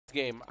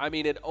game. I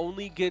mean, it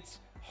only gets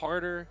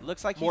harder,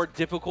 looks like more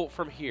difficult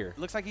from here.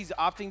 Looks like he's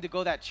opting to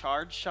go that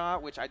charge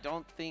shot, which I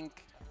don't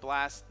think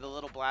the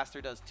little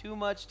blaster does too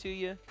much to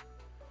you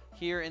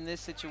here in this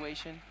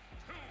situation.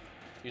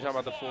 You're talking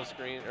about the full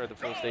screen or the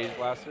full stage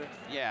blaster?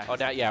 Yeah. Oh,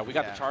 now, yeah, we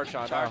got the charge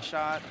shot now. Charge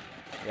shot.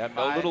 Yeah,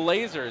 no little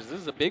lasers. This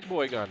is a big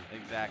boy gun.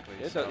 Exactly.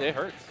 It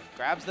hurts.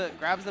 Grabs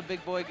the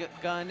big boy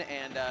gun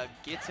and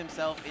gets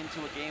himself into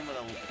a game with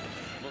a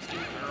little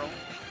student girl. You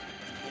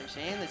know what I'm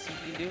saying? Let's see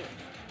if he can do it.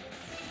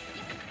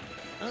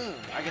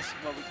 I guess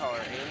what we call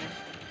her, alien?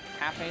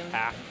 Half alien?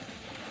 Half.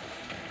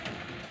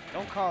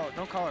 Don't call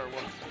her a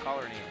woman. Call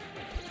her an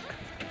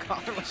alien. Call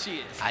her what she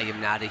is. I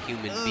am not a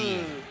human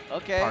being.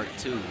 Okay. Part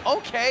 2.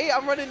 Okay,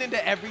 I'm running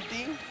into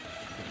everything.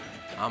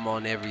 I'm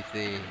on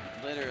everything.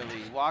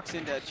 Literally. Walks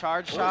into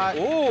charge shot.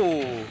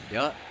 Oh.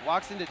 Yep.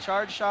 Walks into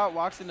charge shot,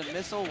 walks into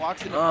missile,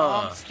 walks into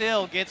bomb,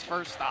 still gets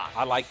first stock.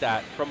 I like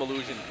that from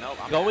IllusioN. Nope,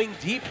 going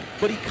deep,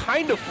 but he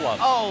kind of flubbed.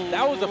 Oh,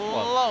 that was a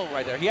flub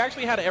right there. He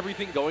actually had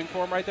everything going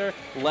for him right there.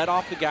 Let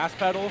off the gas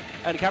pedal,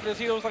 and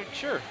Captancito was like,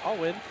 sure, I'll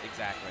win.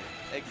 Exactly.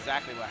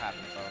 Exactly what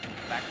happened, so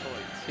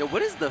factoids. Yo,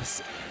 what is the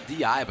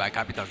DI by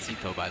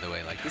Captancito, by the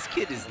way? Like, this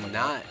kid is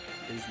not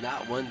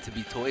one to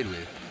be toyed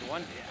with.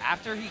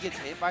 After he gets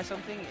hit by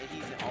something,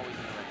 he's always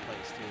in the right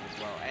place too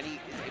as well, and he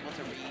is able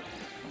to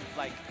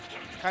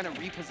kind of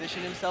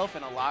reposition himself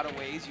in a lot of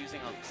ways using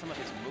some of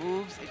his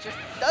moves. It just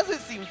doesn't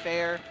seem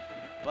fair,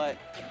 but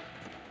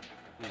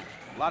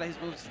a lot of his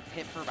moves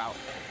hit for about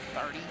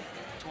 30,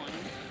 20.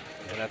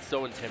 And that's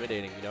so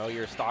intimidating, you know?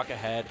 You're stock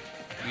ahead.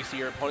 You see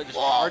your opponent just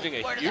charging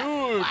a huge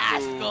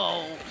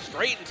go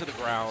straight into the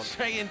ground.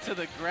 Straight into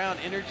the ground.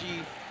 Energy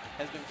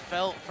has been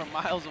felt from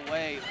miles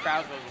away. The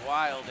crowd goes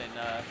wild, and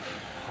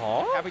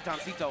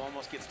Captancito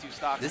almost gets 2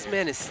 stocks. This here.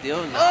 man is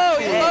still not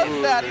dead. He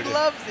loves that. He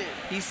loves it.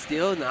 He's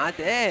still not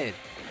dead.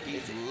 He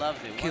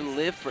loves it. Can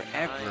live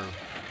forever.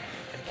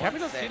 And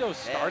Captancito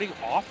starting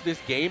off this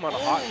game on a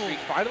hot streak,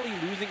 finally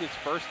losing his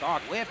first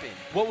stock. Whipping.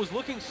 What was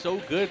looking so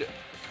good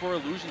for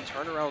IllusioN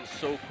turnaround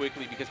so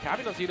quickly because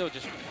Captancito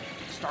just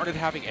started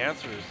having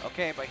answers.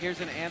 Okay, but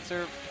here's an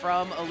answer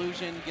from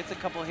IllusioN. Gets a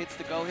couple hits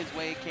to go his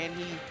way. Can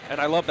he?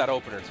 And I love that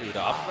opener too.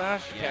 The up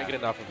smash, you can't get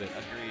enough of it.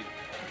 Agreed.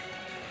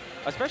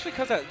 Especially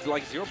because at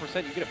like 0%,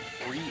 you get a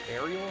free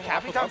aerial.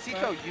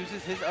 Captancito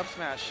uses his up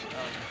smash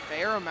a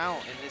fair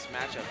amount in this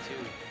matchup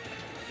too.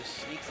 Just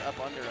sneaks up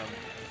under him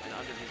and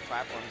under his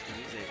platforms to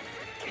use it.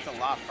 It's a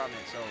lot from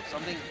it, so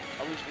something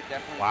IllusioN could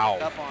definitely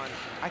pick up on.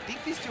 I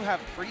think these two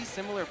have pretty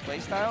similar play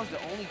styles.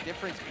 The only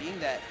difference being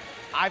that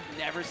I've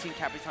never seen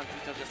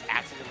Captancito just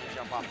accidentally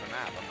jump off the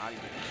map. I'm not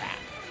even that.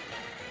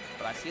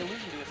 But I see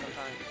IllusioN do it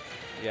sometimes.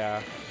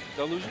 Yeah.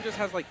 The IllusioN just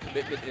has like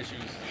commitment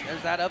issues.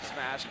 There's that up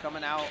smash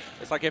coming out.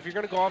 It's like if you're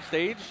going to go off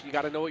stage, you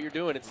got to know what you're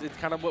doing. It's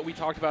kind of what we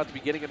talked about at the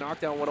beginning of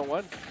Knockdown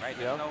 101. Right,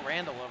 there's no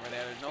Randall over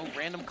there. There's no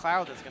random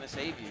cloud that's going to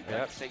save you. You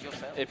have to save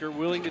yourself. If you're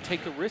willing to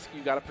take the risk,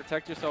 you got to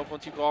protect yourself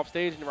once you go off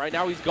stage. And right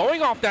now he's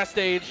going off that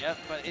stage. Yep,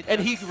 but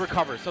and he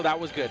recovers, so that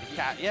was good.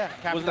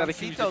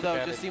 Captancito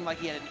though just seemed like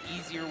he had an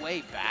easier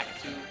way back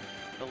to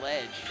the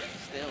ledge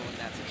still in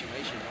that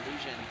situation.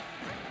 IllusioN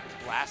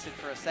is blasted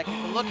for a second.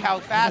 But look how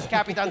fast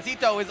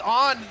Captancito is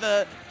on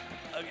the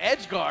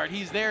edge guard.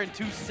 He's there in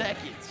 2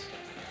 seconds.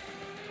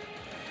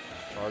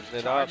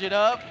 Charge it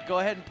up. Go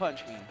ahead and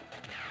punch me.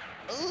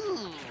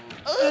 Ooh.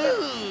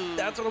 Ooh.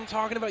 That's what I'm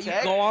talking about. You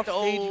go off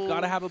stage, you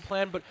got to have a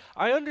plan. But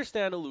I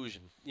understand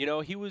IllusioN. You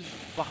know, he was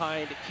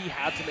behind. He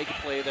had to make a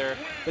play there.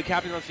 But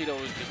Captancito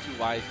was just too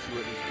wise to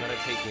it. He's going to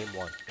take game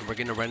 1. And we're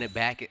going to run it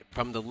back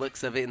from the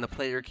looks of it in the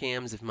player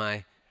cams. If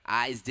my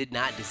eyes did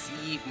not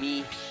deceive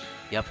me.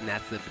 Yep, and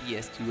that's the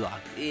PS2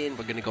 locked in.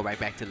 We're going to go right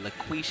back to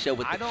LaQuisha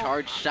with the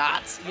charge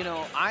shots. You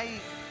know, I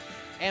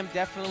am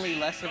definitely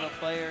less of a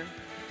player,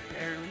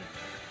 barely,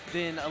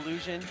 than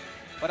IllusioN.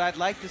 But I'd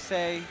like to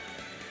say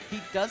he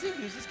doesn't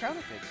use his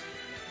counter picks.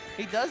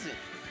 He doesn't.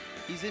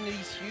 He's in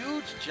these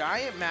huge,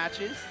 giant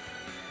matches.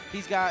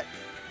 He's got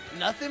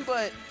nothing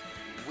but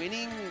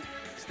winning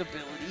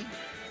stability.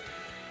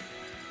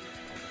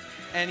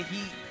 And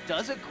he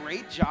does a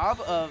great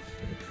job of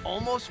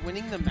almost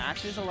winning the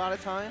matches a lot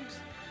of times.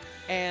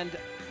 And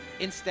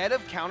instead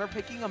of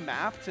counterpicking a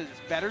map to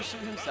better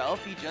suit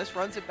himself, he just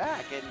runs it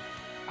back. And,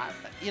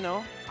 you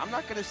know, I'm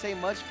not going to say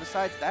much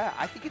besides that.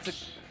 I think it's a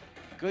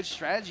good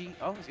strategy.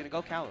 Oh, he's going to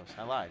go Kalos.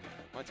 I lied.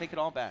 I'm going to take it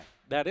all back.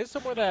 That is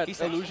somewhere that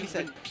Illusion's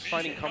been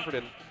finding comfort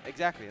in.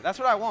 Exactly. That's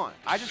what I want.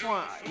 I just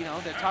want, you know,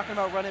 they're talking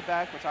about run it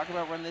back. We're talking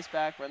about run this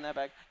back, run that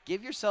back.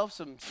 Give yourself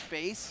some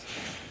space.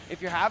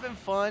 If you're having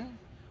fun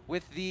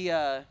with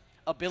the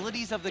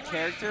abilities of the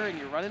character and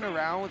you're running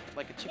around with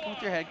like a chicken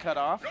with your head cut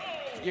off,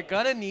 you're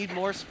going to need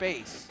more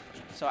space.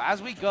 So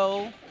as we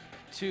go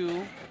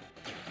to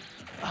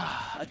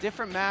a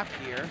different map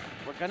here,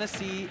 we're going to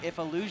see if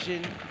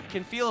IllusioN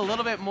can feel a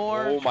little bit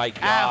more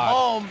at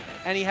home.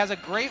 And he has a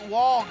great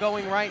wall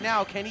going right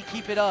now. Can he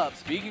keep it up?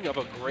 Speaking of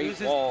a great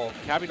wall,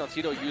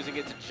 Captancito using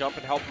it to jump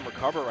and help him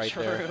recover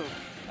there.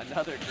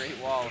 Another great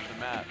wall of the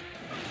map.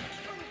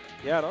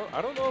 Yeah,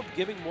 I don't know if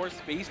giving more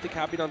space to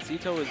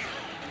Captancito is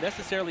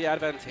necessarily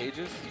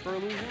advantageous for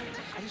IllusioN.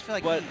 I just feel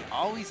like he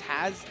always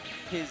has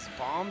his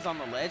bombs on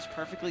the ledge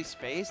perfectly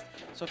spaced.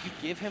 So if you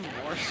give him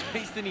more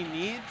space than he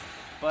needs,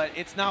 but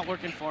it's not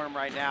working for him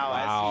right now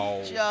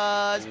as he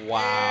just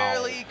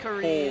barely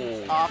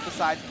careens off the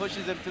sides,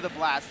 pushes him to the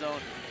blast zone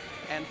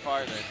and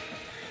farther.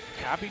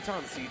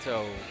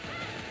 Captancito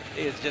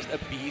is just a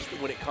beast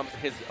when it comes to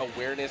his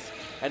awareness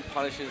and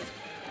punishes,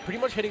 pretty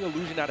much hitting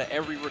IllusioN out of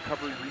every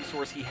recovery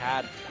resource he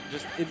had.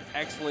 Just an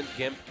excellent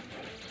gimp.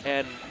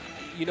 And,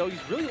 you know,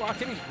 he's really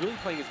locked in. He's really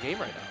playing his game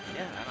right now.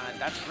 Yeah, and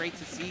that's great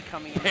to see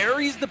coming in.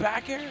 Parries the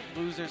back air.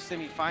 Losers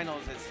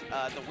semifinals.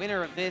 The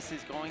winner of this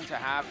is going to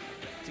have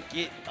to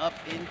get up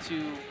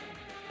into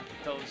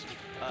those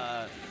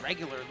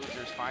regular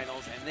losers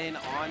finals and then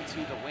on to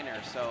the winner.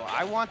 So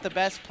I want the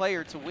best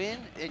player to win,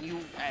 and you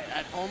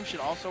at home should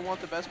also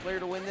want the best player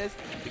to win this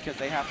because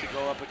they have to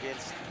go up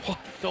against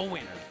the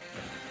winner.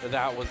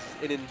 That was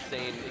an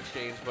insane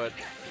exchange, but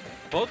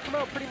both come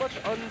out pretty much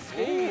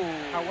unscathed.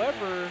 Ooh.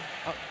 However,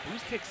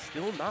 boost kick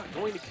still not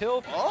going to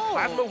kill.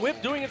 Plasma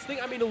Whip doing its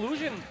thing. I mean,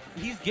 IllusioN,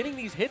 he's getting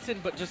these hits in,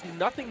 but just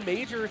nothing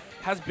major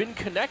has been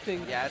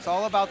connecting. Yeah, it's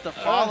all about the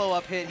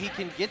follow-up hit. He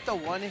can get the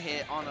one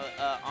hit on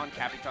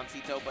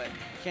Captancito, but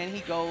can he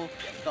go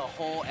the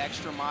whole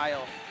extra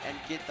mile and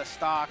get the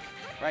stock?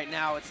 Right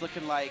now, it's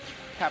looking like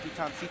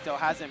Captancito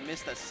hasn't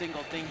missed a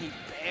single thing. He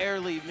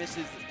barely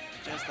misses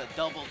just a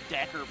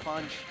double-decker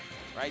punch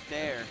right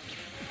there.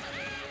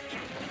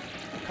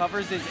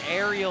 Covers his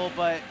aerial,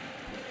 but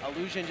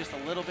IllusioN just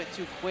a little bit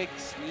too quick,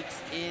 sneaks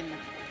in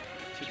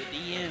to the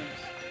DMs.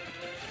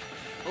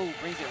 Oh,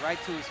 brings it right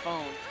to his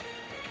phone.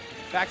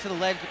 Back to the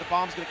ledge, but the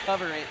bomb's gonna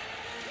cover it.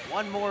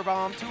 One more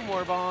bomb, two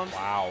more bombs.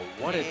 Wow,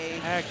 what a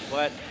tech,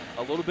 but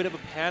a little bit of a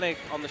panic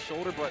on the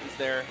shoulder buttons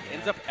there.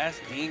 Ends up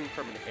SDing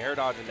from an air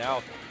dodge, and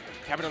now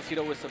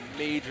Captancito with some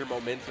major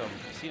momentum.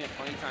 I've seen it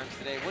 20 times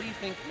today. What do you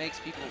think makes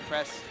people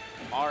press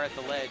R at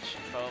the ledge,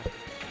 Bo?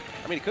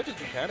 I mean, it could just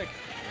be panic.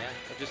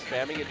 Yeah. Just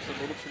spamming it just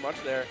a little too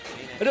much there.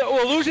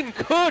 IllusioN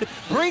could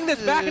bring this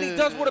back, and he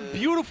does. What a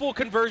beautiful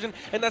conversion,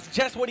 and that's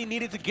just what he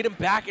needed to get him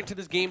back into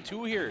this game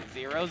too here.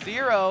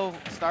 0-0,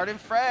 starting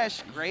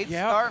fresh. Great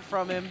start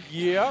from him.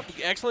 Yep,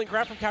 excellent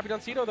grab from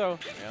Captancito though.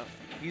 Yep.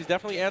 He's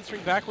definitely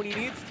answering back when he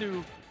needs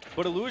to,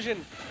 but IllusioN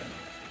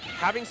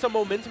having some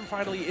momentum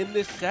finally in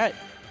this set.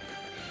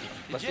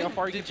 Let's see how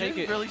far he can take it.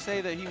 Did you really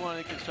say that he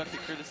wanted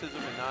constructive criticism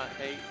and not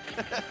hate?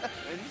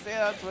 Did you say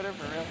that on Twitter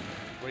for real?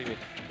 What do you mean?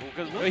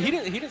 Well, he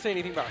didn't say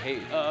anything about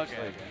hate. Oh,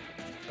 okay. Like,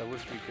 I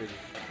wish we could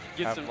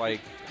get some like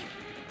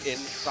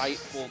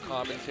insightful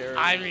commentary.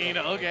 I mean,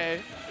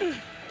 okay.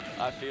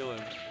 I feel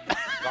him.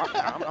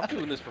 I'm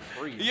doing this for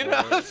free. You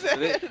know what I'm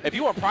saying? If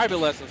you want private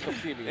lessons, come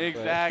see me.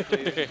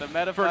 Exactly. The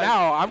meta for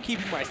now, I'm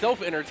keeping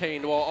myself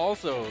entertained while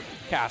also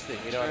casting.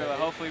 You know. What I mean?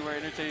 Hopefully, we're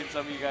entertaining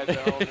some of you guys at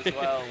home as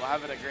well. We're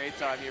having a great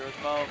time here with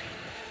Bo.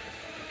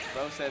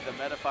 Bo said the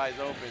Metafy is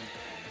open.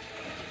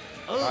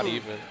 Not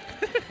even.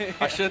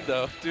 I should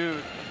though.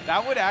 Dude,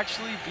 that would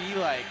actually be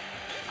like,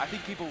 I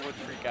think people would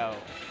freak out.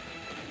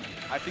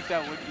 I think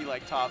that would be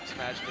like top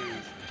Smash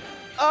news.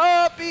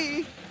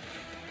 B.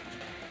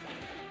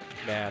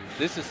 Man,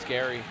 this is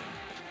scary.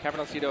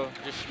 Captancito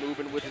just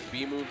moving with his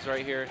B moves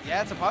right here.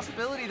 Yeah, it's a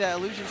possibility that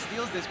IllusioN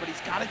steals this, but he's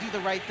got to do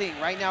the right thing.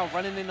 Right now,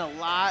 running in a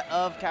lot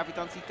of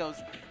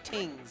Captancito's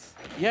tings.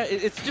 Yeah,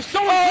 it's just so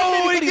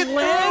he gets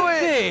through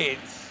it.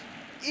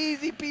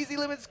 Easy peasy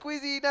lemon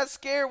squeezy, not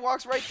scared,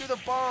 walks right through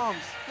the bombs,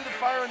 through the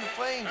fire and the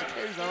flames, and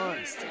carries on.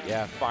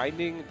 Yeah,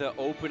 finding the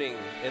opening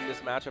in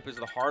this matchup is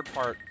the hard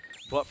part,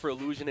 but for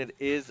IllusioN it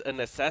is a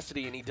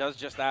necessity, and he does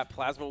just that.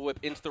 Plasma Whip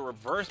into the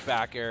reverse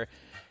back air,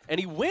 and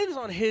he wins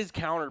on his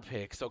counter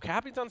pick. So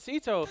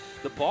Captancito,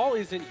 the ball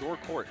is in your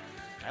court.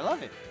 I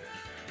love it.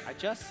 I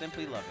just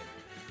simply love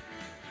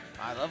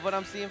it. I love what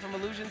I'm seeing from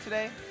IllusioN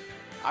today.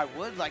 I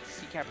would like to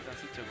see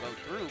Captancito go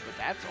through, but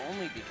that's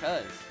only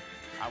because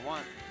I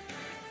want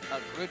a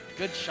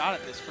good shot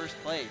at this first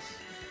place.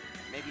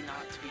 Maybe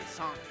not to be a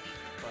Sonic,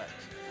 but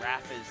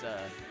Raph has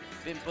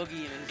been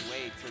boogieing his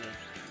way to the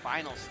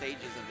final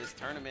stages of this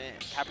tournament.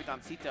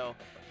 Captancito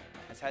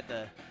has had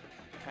to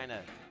kind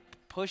of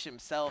push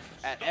himself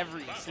at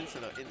every sense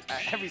of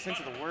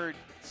the word.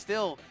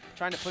 Still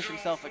trying to push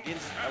himself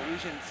against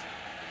Illusion's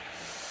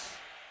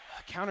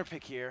counter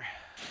pick here.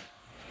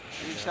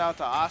 Big shout out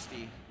to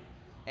Asti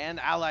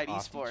and Allied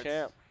Esports.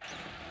 Champ.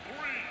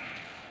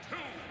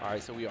 All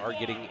right, so we are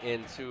getting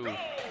into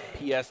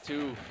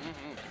PS2.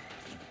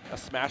 A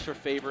Smasher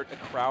favorite, a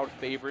crowd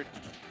favorite.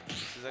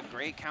 This is a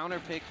great counter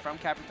pick from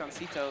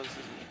Captancito.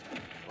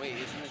 Wait,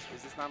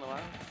 is this not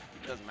allowed?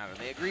 It doesn't matter.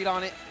 They agreed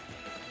on it.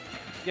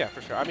 Yeah,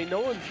 for sure. I mean,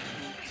 no one's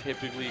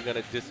typically going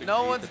to disagree.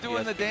 No one's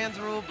doing the dance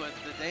rule, but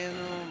the dance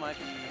rule might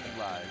be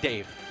live.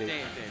 Dave's the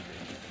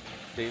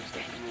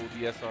rule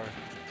DSR.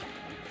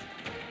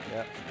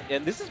 Yeah,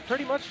 and this is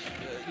pretty much,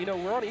 you know,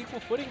 we're on equal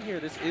footing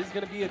here. This is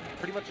going to be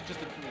pretty much just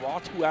a raw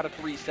 2 out of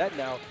 3 set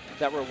now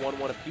that we're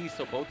 1-1 apiece.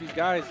 So both these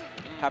guys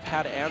have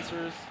had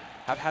answers,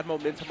 have had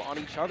momentum on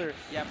each other.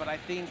 Yeah, but I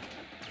think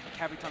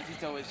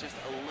Captancito is just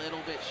a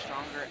little bit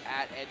stronger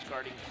at edge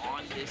guarding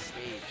on this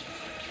stage.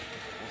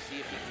 see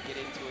if he can get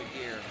into it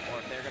here, or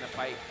if they're going to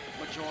fight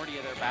majority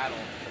of their battle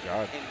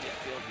in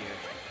midfield here.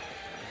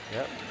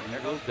 Yep, there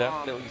goes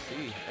definitely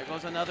see. There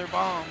goes another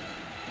bomb.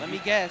 Let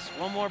me guess,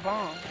 one more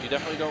bomb. You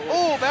definitely don't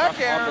want to back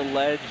air on the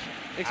ledge.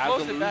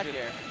 Explosive back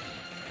air.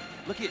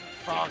 Look at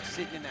Frog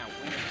sitting in that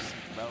winner's seat,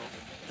 bro.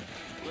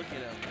 Look at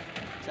him.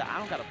 So I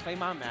don't got to play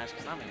my match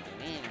because I'm in the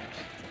winners.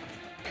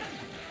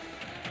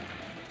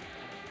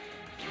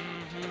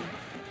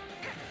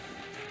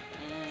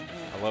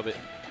 I love it.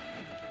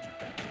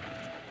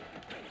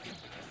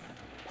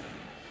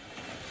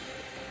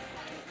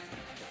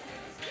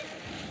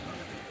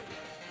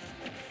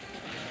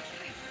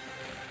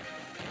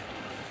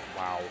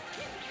 Wow.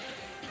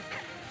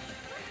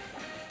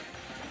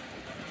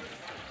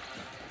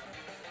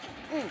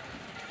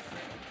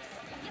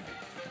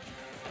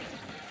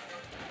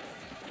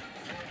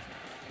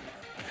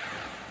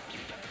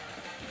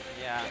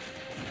 Yeah.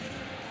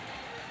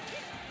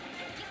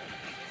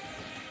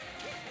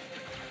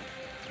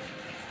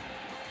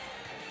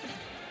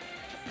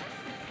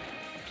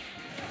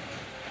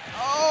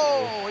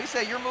 Oh, he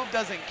said your move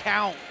doesn't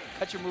count.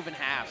 Cut your move in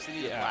half.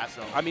 Cindy the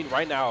Lasso. I mean,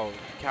 right now,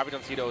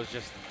 Captancito is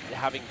just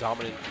having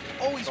dominant.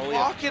 Oh, he's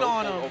walking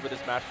on him over this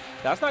match.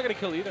 That's not going to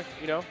kill either,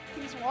 you know?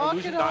 He's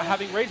walking IllusioN on not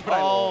having rage, but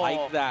I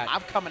like that.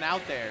 I'm coming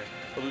out there.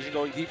 IllusioN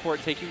going deep for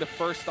it, taking the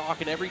first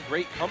stock, and every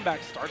great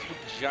comeback starts with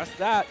just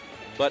that.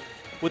 But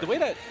with the way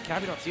that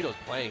Captancito is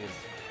playing,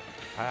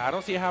 I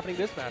don't see it happening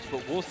this match,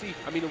 but we'll see.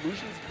 I mean,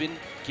 Illusion's been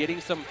getting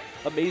some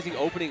amazing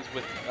openings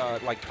with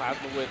like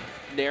Plasma with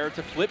Nair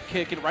to flip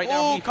kick, and right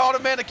now he caught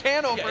him man a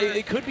can over. Yeah,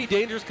 it could be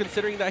dangerous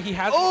considering that he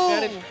has the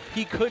advantage.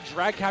 He could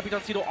drag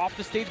Captancito off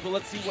the stage, but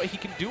let's see what he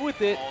can do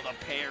with it. Oh,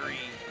 the parry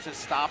to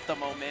stop the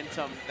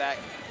momentum that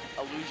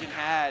IllusioN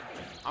had.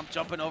 I'm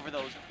jumping over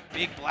those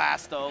big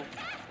blasts though.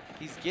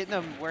 He's getting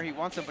them where he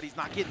wants them, but he's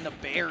not getting the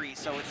berry,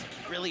 so it's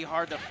really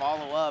hard to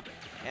follow up.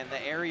 And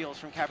the aerials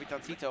from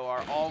Captancito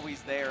are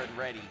always there and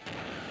ready.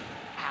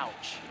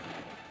 Ouch.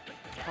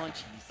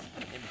 Punchies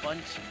and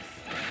bunchies.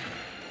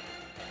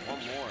 One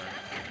more.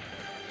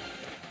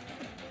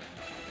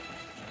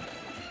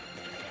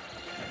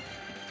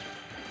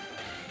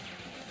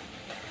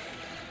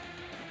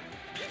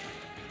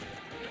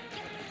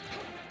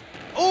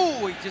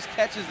 Oh, he just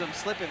catches him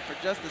slipping for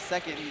just a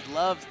second. He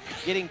loves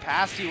getting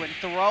past you and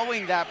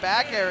throwing that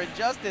back air. And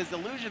just as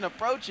IllusioN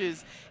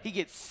approaches, he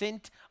gets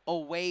sent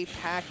away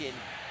packing.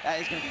 That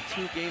is going to be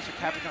 2 games for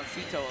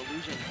Captancito.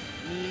 IllusioN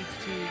needs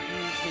to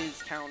use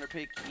his counter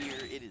pick here.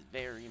 It is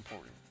very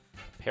important.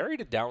 Parry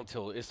to down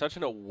tilt is such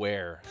an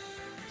aware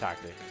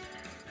tactic.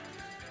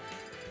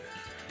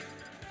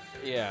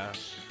 Yeah,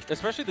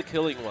 especially the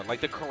killing one,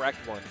 like the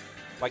correct one.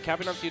 Like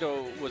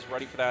Captancito was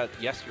ready for that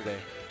yesterday.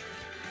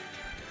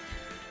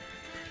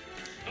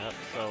 Yep,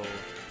 so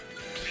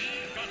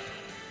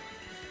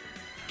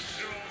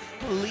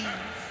please.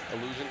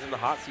 Illusion's in the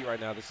hot seat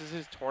right now. This is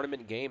his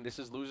tournament game. This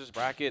is loser's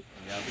bracket.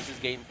 Yep. This is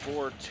game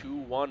 4,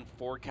 2-1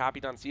 for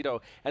Captancito.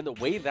 And the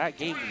way that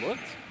game looked,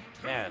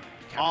 man,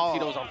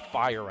 Captancito's on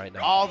fire right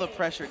now. All the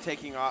pressure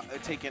taken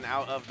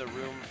out of the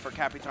room for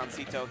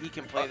Captancito. He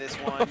can play this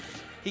one.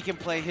 He can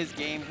play his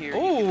game here.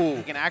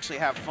 He can actually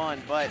have fun,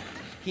 but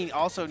he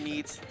also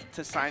needs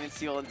to sign and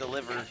seal and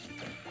deliver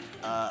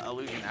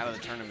IllusioN out of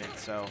the tournament.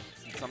 So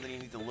it's something you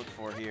need to look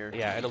for here.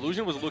 Yeah, and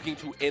IllusioN was looking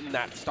to end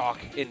that stock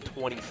in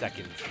 20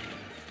 seconds.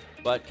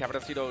 But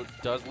Captancito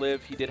does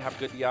live. He did have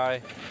good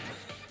DI.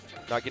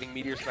 Not getting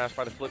meteor smashed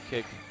by the flip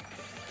kick.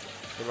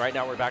 And right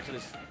now we're back to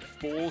this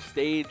full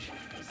stage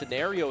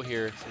scenario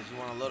here. Says you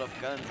want to load up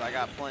guns, I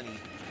got plenty.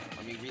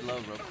 Let me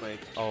reload real quick.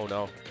 Oh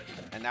no.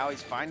 And now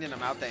he's finding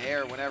them out the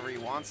air whenever he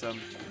wants them.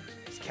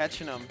 He's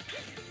catching them,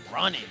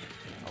 running.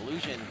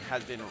 IllusioN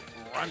has been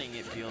running,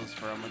 it feels,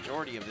 for a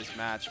majority of this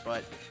match,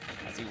 but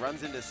as he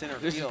runs into center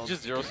field.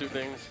 Just zero suit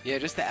things. Yeah,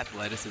 just the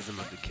athleticism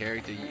of the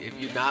character. If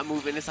you're not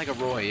moving, it's like a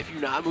Roy. If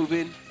you're not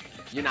moving,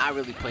 you're not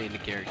really playing the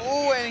character.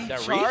 Oh, and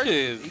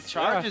he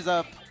charges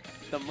up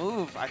the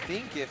move. I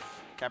think if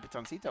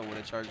Captancito would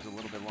have charged a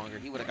little bit longer,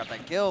 he would have got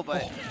that kill,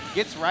 but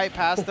gets right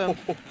past him.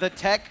 The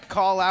tech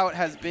call out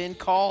has been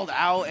called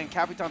out, and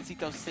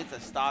Captancito sits a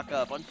stock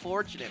up.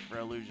 Unfortunate for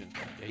IllusioN.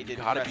 Yeah, he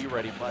gotta be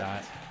ready for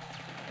that.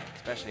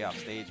 Especially off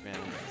stage, man,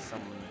 with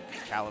someone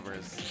as caliber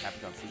as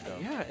Captancito.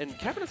 Yeah, and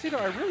Captancito,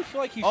 I really feel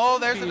like he's. Oh,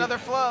 there's another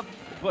flub.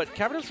 But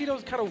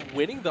Captancito's kind of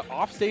winning the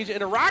offstage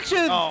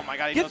interaction. Oh my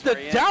God, he gets the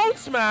down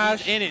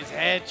smash. He's in his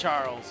head,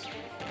 Charles.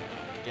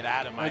 Get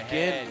out of my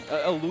head.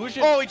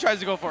 IllusioN. Oh, he tries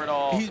to go for it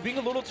all. He's being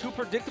a little too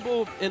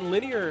predictable and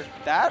linear.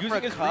 That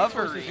using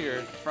recovery his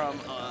here from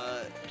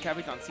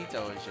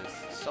Captancito is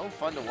just so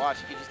fun to watch.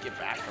 He can just get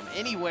back from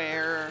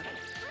anywhere.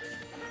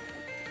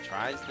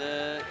 Tries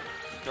to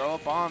throw a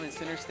bomb in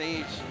center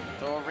stage.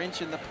 Throw a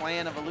wrench in the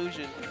plan of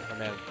IllusioN. Oh,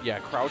 man. Yeah,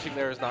 crouching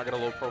there is not going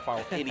to low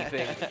profile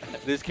anything.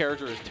 This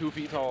character is 2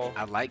 feet tall.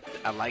 I like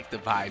the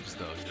vibes,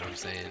 though. You know what I'm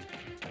saying?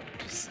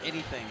 Just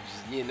anything.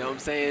 You know what I'm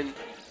saying?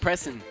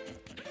 Pressing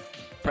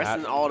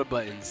all the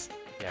buttons.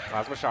 Yeah,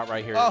 plasma shot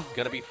right here. Oh.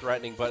 Going to be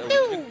threatening, but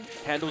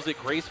IllusioN handles it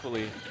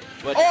gracefully.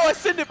 But oh, I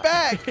send it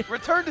back.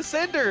 Return to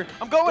sender.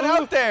 I'm going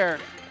out there.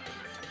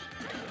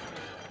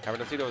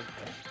 Captancito is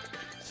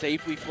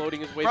safely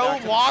floating his way Bro back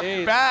to the walked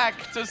stage.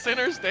 back to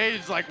center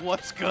stage like,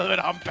 what's good?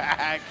 I'm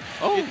back.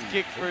 Oh. Gets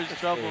kicked for his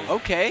troubles.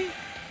 Okay.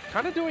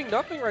 Kind of doing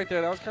nothing right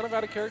there. That was kind of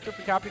out of character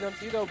for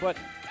Captancito, but,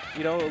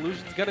 you know,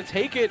 IllusioN's going to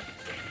take it.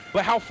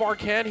 But how far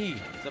can he?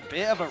 It's a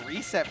bit of a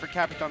reset for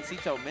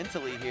Captancito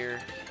mentally here.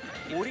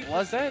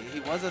 40%. He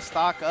was a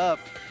stock up.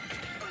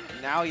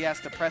 Now he has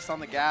to press on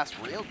the gas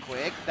real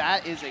quick.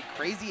 That is a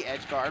crazy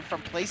edge guard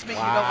from placement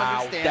you don't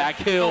understand. That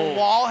kill. The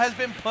wall has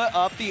been put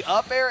up. The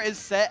up air is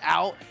set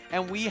out,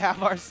 and we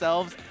have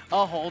ourselves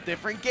a whole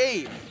different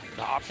game.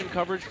 The option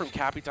coverage from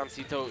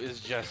Captancito is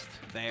just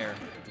There.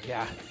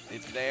 yeah.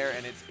 It's there,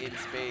 and it's in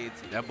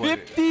spades. That boy.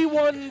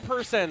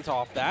 51%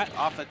 off that.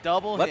 Off a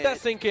double Let hit. that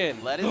sink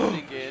in. Let it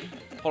sink in.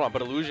 Hold on,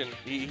 but IllusioN,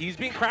 he's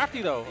being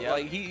crafty though. Yep.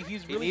 Like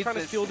he's really needs trying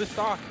to this. steal this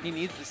stock. He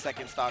needs the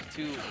second stock,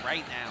 too,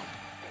 right now.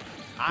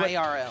 But-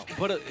 IRL.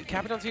 But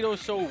Captancito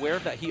is so aware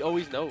of that he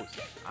always knows.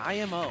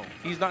 IMO.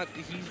 He's not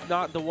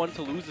the one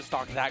to lose the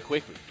stock that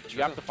quickly.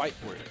 You have to fight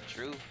for it.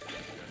 True.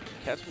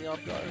 Catch me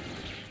off guard.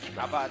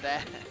 How about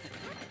that?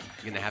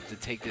 Gonna have to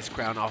take this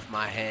crown off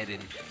my head,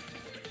 and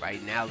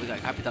right now look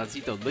like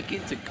Captancito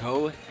looking to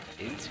go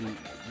into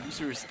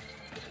losers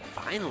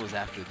finals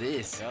after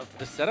this. Yep.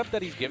 The setup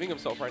that he's giving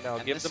himself right now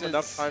And gives this him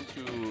enough is- time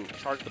to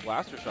charge the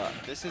blaster shot.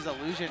 This is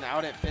IllusioN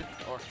out at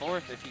 5th or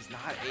 4th if he's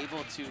not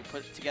able to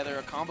put together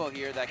a combo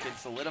here that can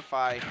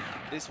solidify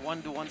this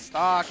 1-to-1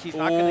 stock. He's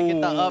not going to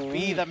get the up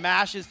B. The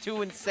mash is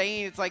too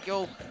insane. It's like,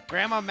 yo,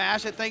 Grandma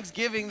Mash at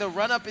Thanksgiving. The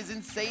run-up is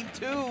insane,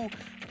 too.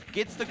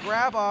 Gets the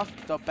grab off.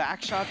 The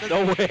back shot doesn't.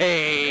 No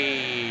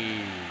way.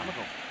 I'm going to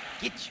go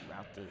get you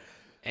out there.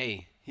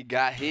 Hey, he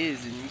got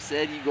his, and you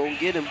said you gonna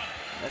get him.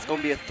 That's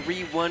gonna be a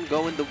 3-1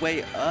 going the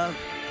way of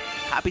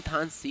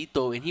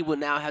Captancito, and he will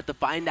now have to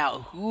find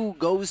out who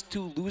goes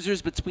to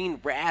losers between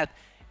Wrath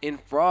and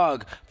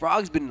Frog.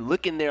 Frog's been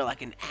looking there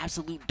like an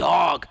absolute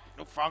dog.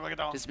 No frog like a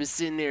dog. Just been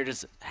sitting there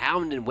just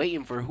hounding,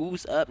 waiting for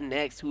who's up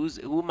next, who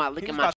am I licking He's my about